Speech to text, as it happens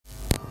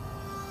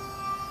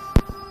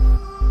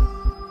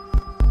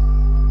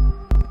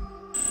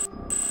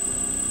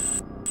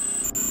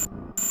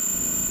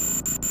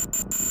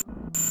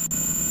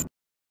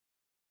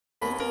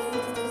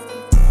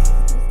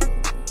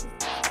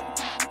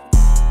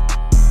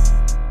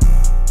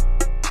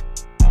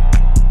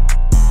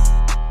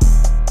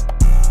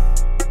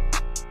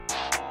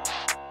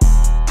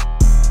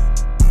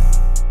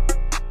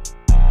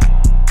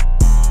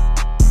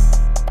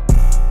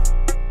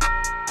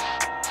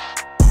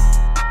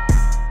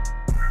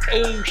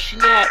Oh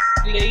snap,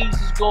 Glaze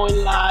is going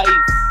live.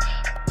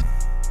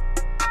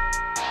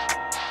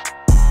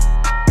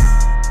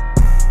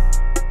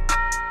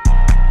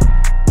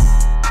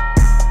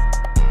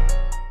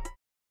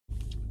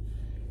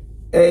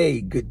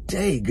 Hey, good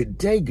day,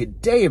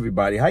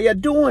 everybody. How y'all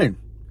doing?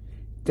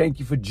 Thank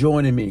you for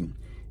joining me.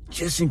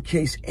 Just in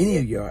case any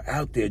of y'all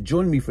out there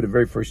joining me for the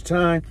very first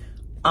time,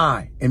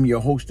 I am your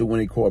host of what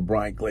they call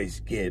Brian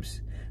Glaze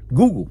Gibbs.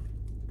 Google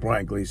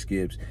Brian Glaze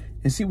Gibbs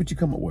and see what you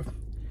come up with.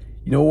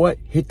 You know what?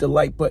 Hit the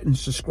like button,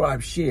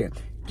 subscribe, share.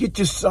 Get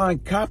your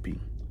signed copy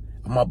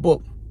of my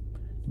book,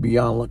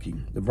 Beyond Lucky,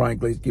 the Brian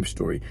Glaze Gibbs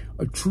story,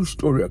 a true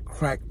story of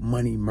crack,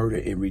 money, murder,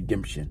 and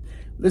redemption.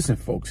 Listen,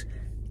 folks,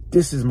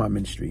 this is my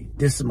ministry.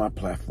 This is my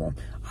platform.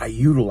 I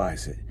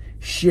utilize it,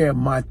 share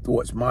my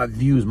thoughts, my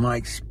views, my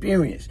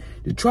experience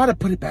to try to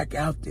put it back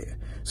out there.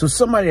 So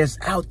somebody that's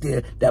out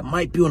there that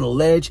might be on a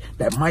ledge,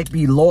 that might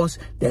be lost,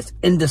 that's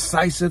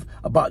indecisive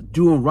about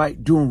doing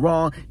right, doing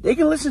wrong, they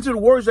can listen to the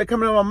words that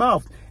come out of my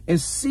mouth and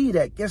see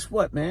that, guess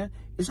what, man?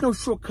 It's no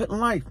shortcut in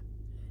life.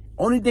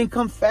 Only thing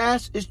come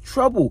fast is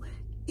trouble.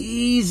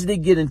 Easy to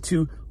get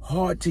into,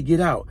 hard to get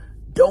out.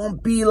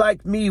 Don't be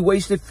like me,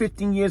 wasted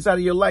 15 years out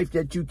of your life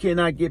that you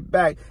cannot get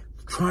back.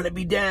 Trying to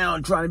be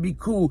down, trying to be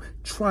cool,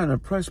 trying to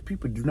impress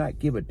people do not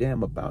give a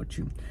damn about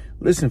you.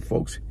 Listen,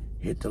 folks,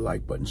 hit the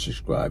like button,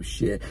 subscribe,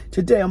 share.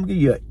 Today, I'm going to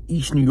give you an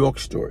East New York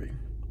story.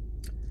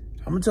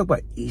 I'm going to talk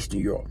about East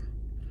New York.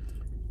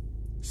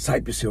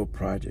 Cypress Hill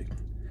Project.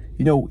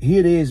 You know, here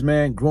it is,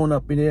 man, growing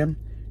up in there,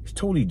 it's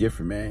totally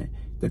different, man.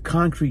 The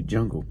concrete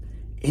jungle,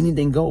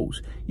 anything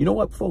goes. You know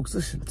what, folks,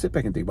 listen, sit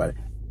back and think about it.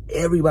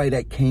 Everybody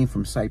that came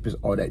from Cypress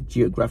or that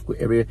geographical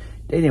area,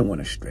 they didn't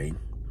want to stray.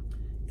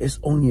 It's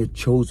only a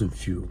chosen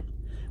few.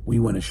 We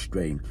went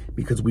astray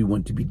because we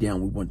want to be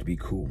down. We want to be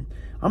cool.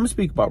 I'm going to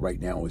speak about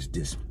right now is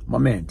this. My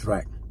man,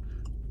 Drac.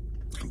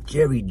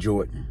 Jerry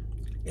Jordan,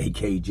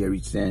 a.k.a. Jerry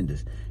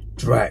Sanders.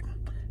 Drac.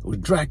 It was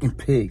Drac and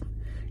Pig.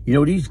 You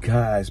know, these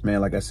guys,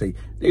 man, like I say,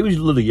 they was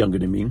a little younger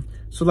than me.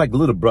 So like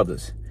little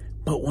brothers.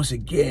 But once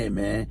again,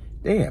 man,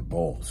 they had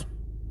balls.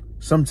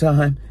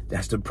 Sometimes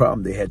that's the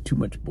problem. They had too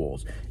much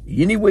balls.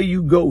 Anywhere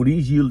you go,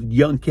 these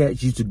young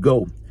cats used to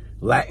go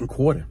Latin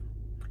Quarter,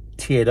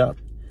 tear it up.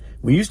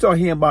 When you start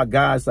hearing about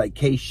guys like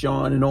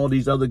K-Sean and all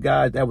these other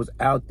guys that was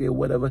out there,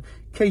 whatever,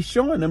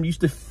 K-Sean and them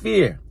used to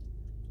fear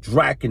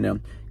Drac and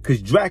them because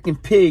Drac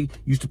and Pig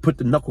used to put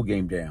the knuckle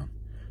game down.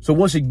 So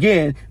once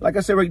again, like I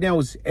said right now,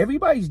 is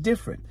everybody's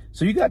different.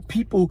 So you got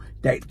people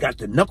that got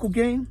the knuckle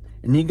game,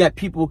 and then you got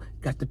people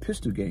got the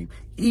pistol game.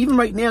 Even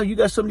right now, you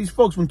got some of these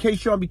folks, when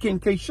K-Sean became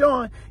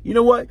K-Sean, you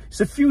know what? It's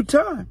a few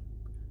time.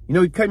 You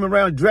know, he came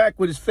around Drac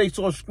with his face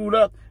all screwed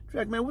up.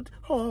 Drac, man, what?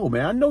 Oh,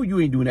 man, I know you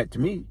ain't doing that to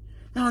me.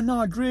 No,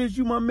 Driz,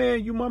 you my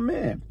man, you my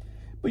man.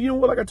 But you know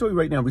what? Like I told you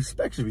right now,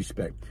 respect is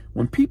respect.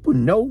 When people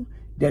know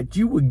that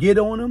you would get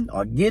on them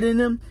or get in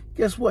them,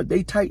 guess what?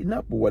 They tighten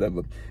up or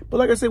whatever. But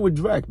like I said with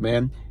Drac,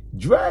 man,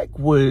 Drac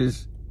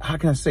was, how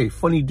can I say,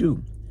 funny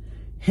dude.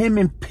 Him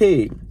and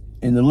Pig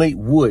in the late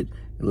Wood,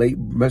 late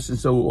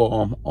Messenger,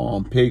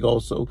 Pig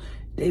also,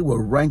 they will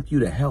rank you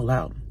the hell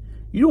out.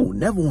 You don't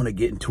never want to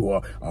get into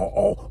a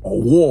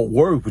war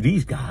word with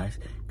these guys,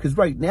 because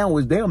right now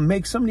is they'll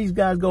make some of these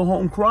guys go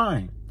home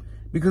crying.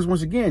 Because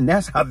once again,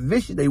 that's how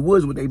vicious they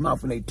was with their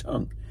mouth and their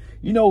tongue.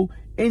 You know,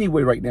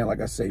 anyway, right now, like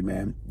I say,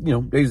 man, you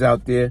know, they's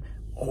out there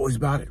always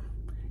about it.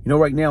 You know,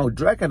 right now,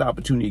 Drac had the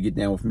opportunity to get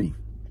down with me,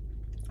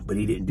 but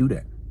he didn't do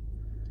that.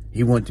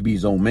 He wanted to be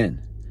his own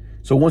man.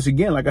 So once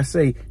again, like I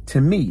say,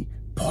 to me,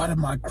 part of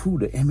my crew,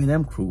 the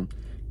M&M crew,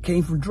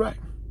 came from Drac.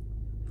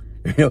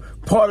 You know,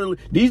 part of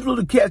these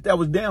little cats that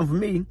was down for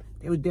me,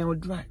 they was down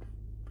with Drac.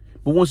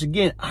 But once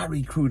again, I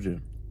recruited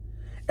them.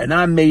 And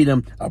I made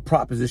them a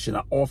proposition,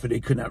 an offer they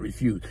could not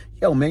refuse.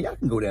 Yo, man, y'all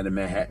can go down to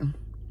Manhattan.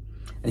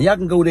 And y'all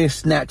can go there,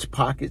 snatch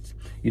pockets,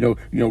 you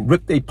know,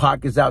 rip their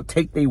pockets out,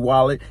 take their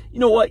wallet. You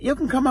know what? You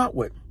can come out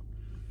with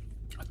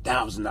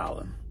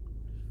 $1,000,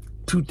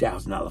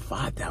 $2,000,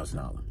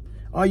 $5,000.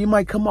 Or you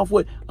might come off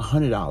with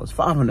 $100,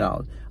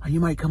 $500. Or you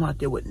might come out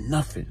there with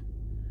nothing.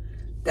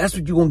 That's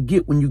what you're going to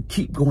get when you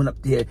keep going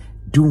up there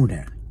doing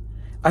that.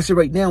 I said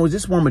right now, is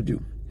this what I'm going to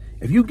do?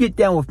 If you get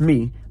down with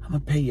me, I'm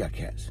going to pay y'all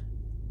cats.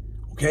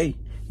 Okay?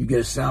 You get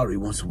a salary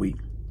once a week.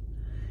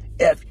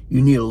 If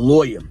you need a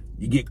lawyer,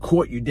 you get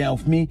caught, you're down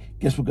with me,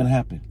 guess what's going to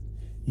happen?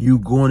 You're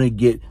going to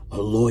get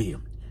a lawyer.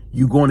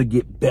 You're going to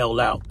get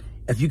bailed out.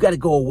 If you got to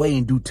go away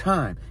and do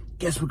time,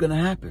 guess what's going to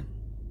happen?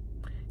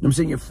 You know what I'm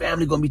saying? Your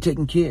family going to be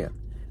taken care of.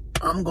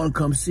 I'm going to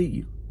come see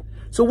you.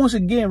 So once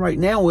again, right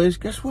now is,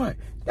 guess what?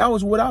 That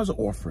was what I was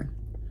offering.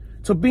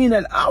 So being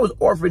that I was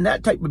offering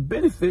that type of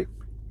benefit,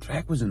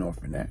 Drac wasn't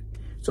offering that.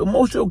 So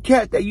most of the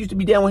cats that used to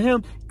be down with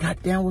him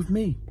got down with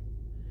me.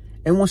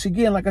 And once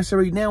again, like I said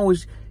right now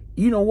is,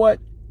 you know what?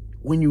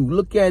 When you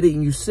look at it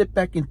and you sit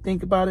back and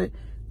think about it,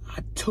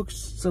 I took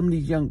some of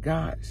these young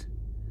guys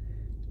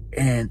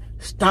and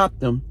stopped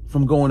them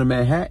from going to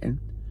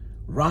Manhattan,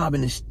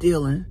 robbing and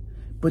stealing.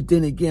 But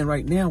then again,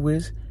 right now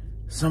is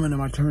some of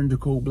them I turned to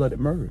cold-blooded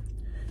murder,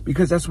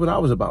 because that's what I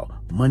was about,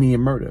 money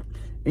and murder.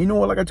 And you know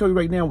what, like I told you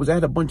right now, was I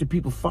had a bunch of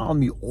people following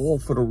me all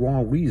for the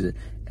wrong reason.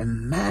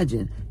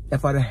 Imagine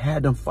if I'd have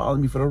had them follow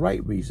me for the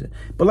right reason.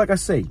 But like I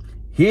say,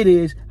 here it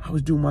is. I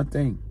was doing my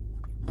thing.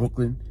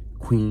 Brooklyn,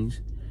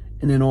 Queens.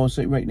 And then all I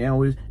say right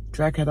now is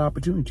Drac had an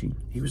opportunity.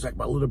 He was like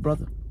my little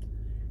brother,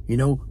 you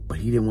know, but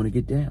he didn't want to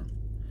get down.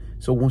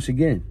 So once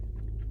again,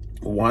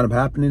 what wound up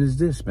happening is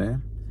this,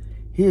 man.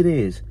 Here it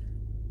is.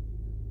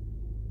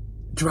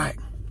 Drac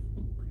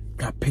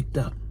got picked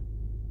up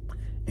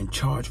and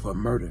charged for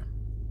murder.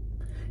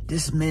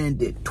 This man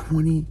did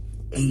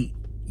 28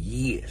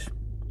 years.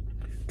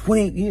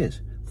 28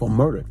 years for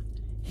murder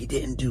he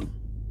didn't do.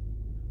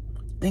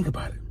 Think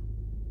about it.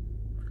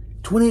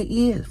 28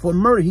 years for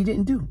murder he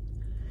didn't do.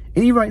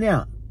 And even right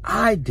now,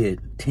 I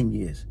did 10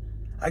 years.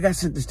 I got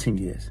sentenced 10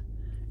 years.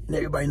 And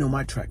everybody know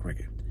my track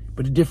record.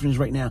 But the difference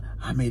right now,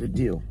 I made a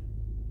deal.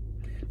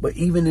 But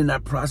even in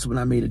that process when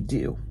I made a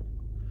deal,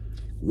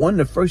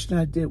 the first thing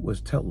I did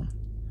was tell them,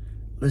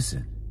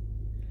 listen,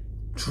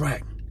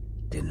 Drac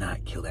did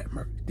not kill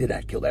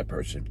that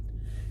person.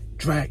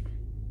 Drac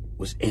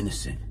was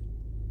innocent.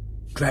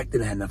 Drac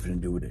didn't have nothing to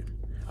do with it.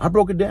 I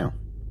broke it down.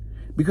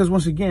 Because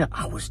once again,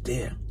 I was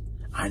there.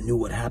 I knew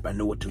what happened. I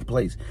knew what took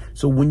place.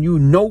 So when you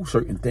know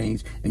certain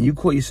things and you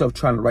call yourself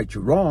trying to right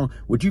your wrong,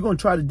 what you're going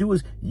to try to do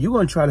is you're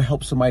going to try to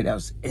help somebody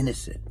that's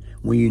innocent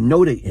when you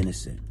know they're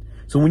innocent.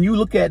 So when you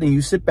look at it and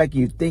you sit back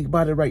and you think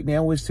about it right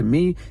now, is to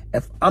me,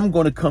 if I'm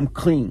going to come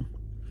clean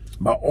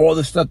about all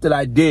the stuff that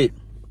I did,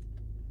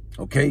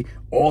 okay,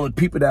 all the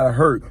people that I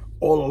hurt,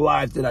 all the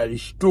lives that I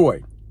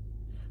destroyed.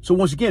 So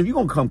once again, if you're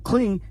going to come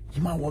clean,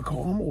 you might want to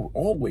call them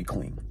all the way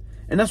clean.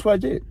 And that's what I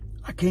did.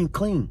 I came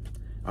clean.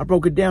 I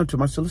broke it down to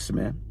him. I said, listen,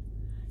 man,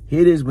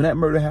 here it is when that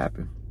murder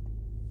happened.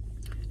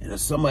 In the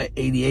summer of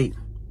 88,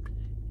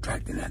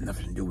 Drac didn't have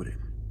nothing to do with it.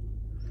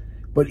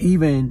 But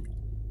even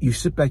you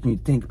sit back and you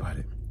think about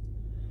it,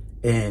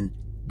 and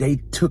they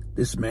took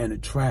this man to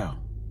trial,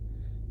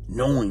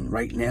 knowing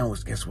right now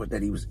is, guess what,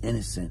 that he was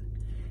innocent.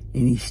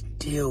 And he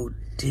still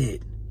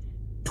did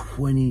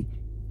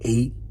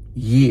 28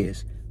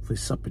 years for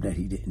something that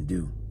he didn't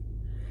do.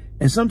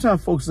 And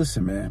sometimes, folks,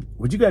 listen, man,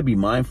 what you got to be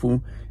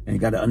mindful and you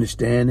got to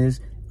understand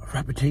is a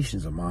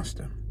reputation's a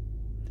monster.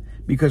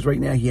 Because right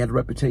now he had a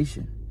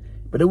reputation.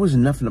 But it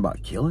wasn't nothing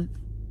about killing.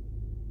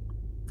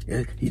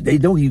 They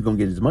know he's going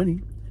to get his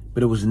money.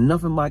 But it was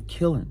nothing about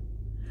killing.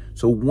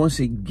 So once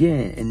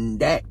again, and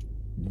that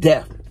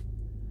death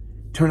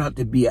turned out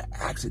to be an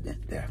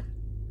accident death.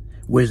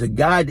 Whereas the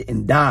guy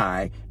didn't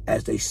die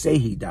as they say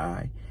he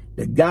died.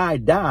 The guy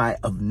died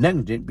of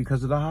negligence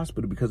because of the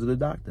hospital, because of the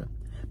doctor.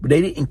 But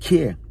they didn't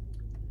care.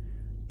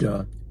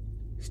 The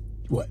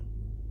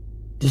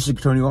district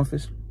attorney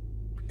office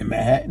in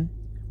Manhattan,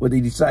 what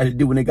they decided to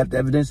do when they got the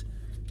evidence,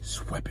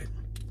 sweep it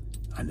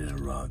under the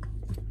rug.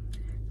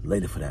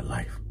 Later for that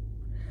life.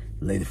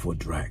 Later for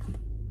Drac.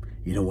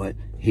 You know what?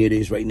 Here it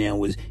is right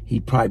now. He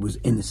probably was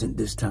innocent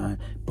this time,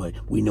 but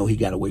we know he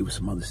got away with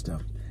some other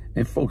stuff.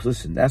 And folks,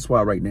 listen, that's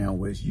why right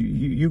now is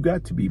you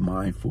got to be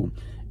mindful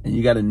and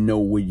you got to know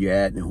where you're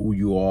at and who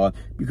you are.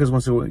 Because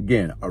once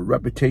again, a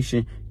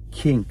reputation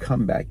can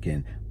come back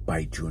and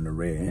bite you in the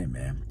rear end,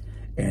 man.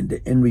 And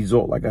the end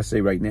result, like I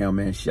say right now,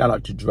 man, shout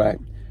out to Drac,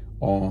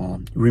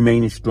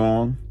 remaining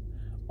strong,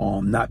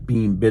 not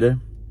being bitter.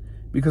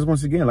 Because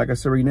once again, like I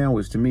said right now,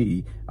 is to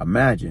me,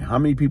 imagine how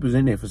many people's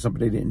in there for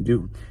something they didn't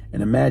do.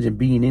 And imagine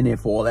being in there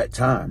for all that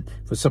time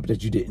for something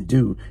that you didn't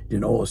do.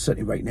 Then all of a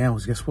sudden right now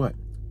is, guess what?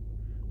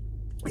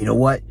 You know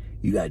what?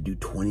 You got to do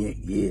 28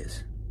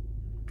 years.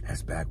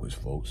 That's backwards,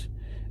 folks.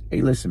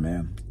 Hey, listen,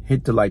 man,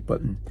 hit the like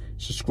button,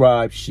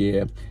 subscribe,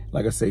 share.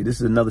 Like I say, this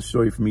is another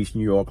story from East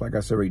New York. Like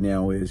I said right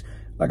now is,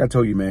 like I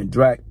told you, man,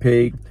 Drac,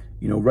 Pig,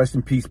 you know, rest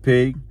in peace,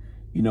 Pig.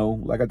 You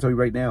know, like I told you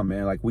right now,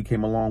 man, like we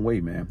came a long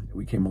way, man.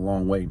 We came a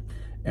long way.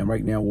 And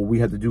right now, what we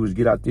have to do is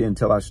get out there and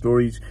tell our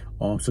stories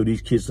so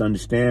these kids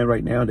understand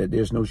right now that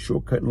there's no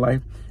shortcut in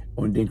life.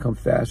 Only thing come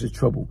fast is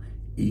trouble.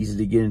 Easy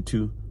to get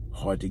into,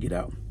 hard to get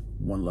out.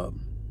 One love.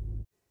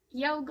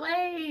 Yo,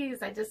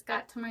 Glaze! I just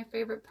got to my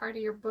favorite part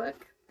of your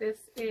book. This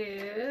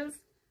is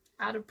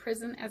Out of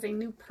Prison as a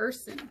New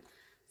Person.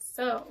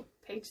 So,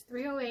 page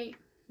 308,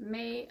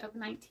 May of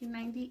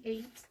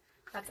 1998.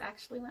 That's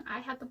actually when I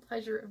had the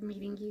pleasure of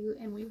meeting you,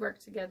 and we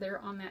worked together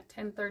on that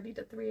 10:30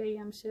 to 3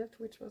 a.m. shift,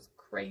 which was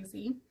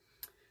crazy.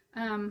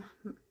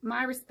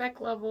 My respect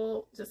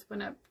level just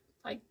went up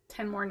like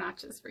 10 more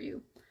notches for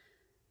you.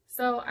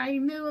 So I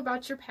knew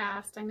about your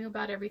past. I knew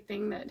about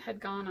everything that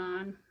had gone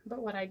on.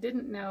 But what I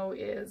didn't know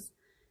is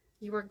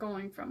you were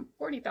going from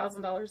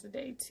 $40,000 a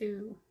day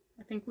to,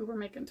 I think we were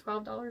making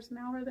 $12 an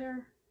hour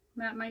there,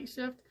 that night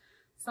shift.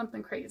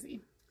 Something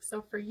crazy.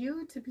 So for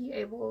you to be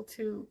able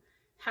to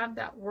have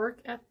that work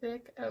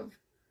ethic of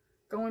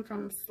going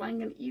from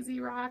slinging easy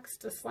rocks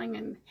to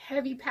slinging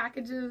heavy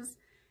packages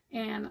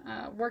and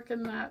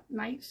working that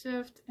night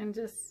shift and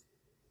just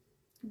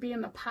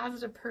being the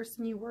positive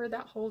person you were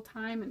that whole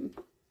time and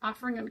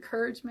offering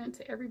encouragement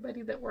to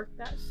everybody that worked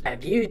that shift.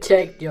 Have you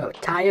checked your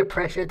tire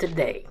pressure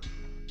today?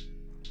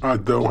 I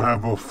don't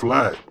have a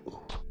flat.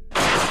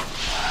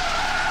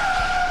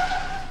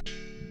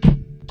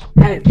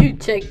 Have you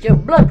checked your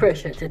blood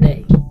pressure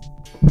today?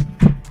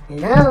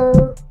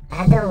 No,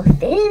 I don't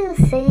feel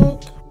sick.